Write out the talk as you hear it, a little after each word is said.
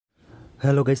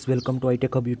Hello guys, welcome to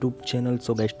iTechHub YouTube channel.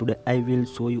 So guys, today I will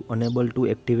show you unable to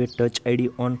activate Touch ID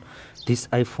on this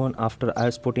iPhone after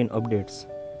iOS 14 updates.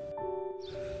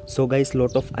 So guys,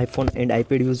 lot of iPhone and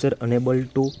iPad user unable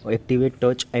to activate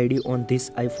Touch ID on this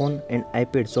iPhone and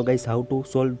iPad. So guys, how to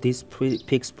solve these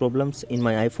fixed problems in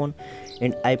my iPhone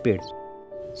and iPad?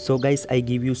 So guys, I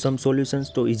give you some solutions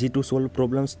to easy to solve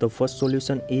problems. The first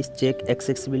solution is check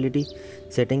accessibility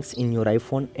settings in your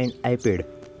iPhone and iPad.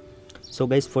 So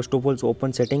guys, first of all,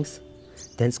 open settings,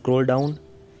 then scroll down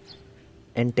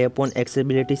and tap on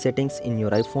accessibility settings in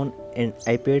your iPhone and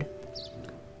iPad,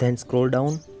 then scroll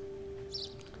down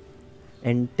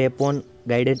and tap on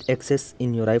guided access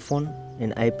in your iPhone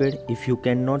and iPad. If you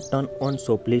cannot turn on,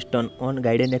 so please turn on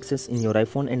guided access in your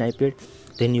iPhone and iPad.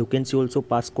 Then you can see also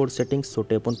passcode settings, so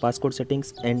tap on passcode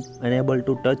settings and enable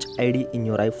to touch ID in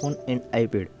your iPhone and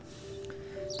iPad.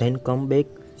 Then come back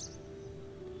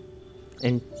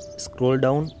and scroll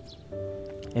down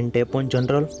and tap on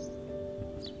general.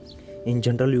 In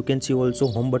general you can see also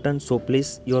home button, so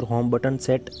please your home button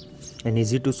set and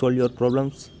easy to solve your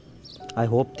problems. I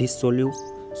hope this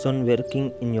solution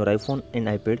working in your iPhone and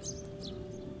iPad.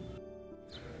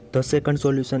 The second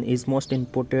solution is most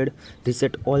important,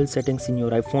 reset all settings in your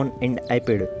iPhone and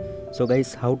iPad. So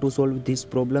guys, how to solve these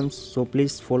problems? So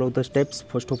please follow the steps.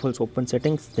 First of all, open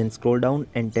settings, then scroll down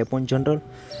and tap on general,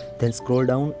 then scroll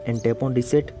down and tap on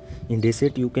reset. In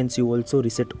reset you can see also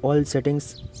reset all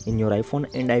settings in your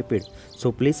iPhone and iPad.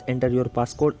 So please enter your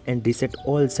passcode and reset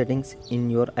all settings in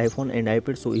your iPhone and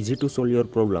iPad, so easy to solve your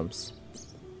problems.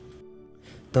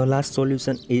 The last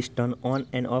solution is turn on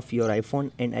and off your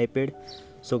iPhone and iPad.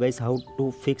 So guys, how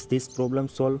to fix this problem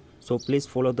solve? So please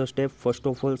follow the step. First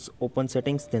of all, open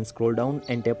settings, then scroll down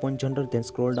and tap on general, then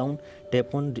scroll down,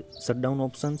 tap on shutdown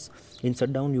options. In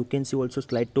shutdown you can see also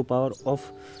slide to power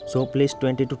off, so please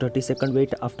 20 to 30 second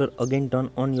wait, after again turn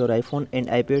on your iPhone and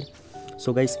iPad.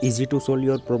 So guys, easy to solve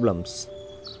your problems.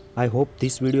 I hope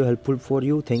this video helpful for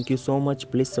you. Thank you so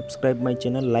much. Please subscribe my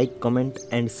channel, like, comment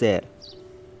and share.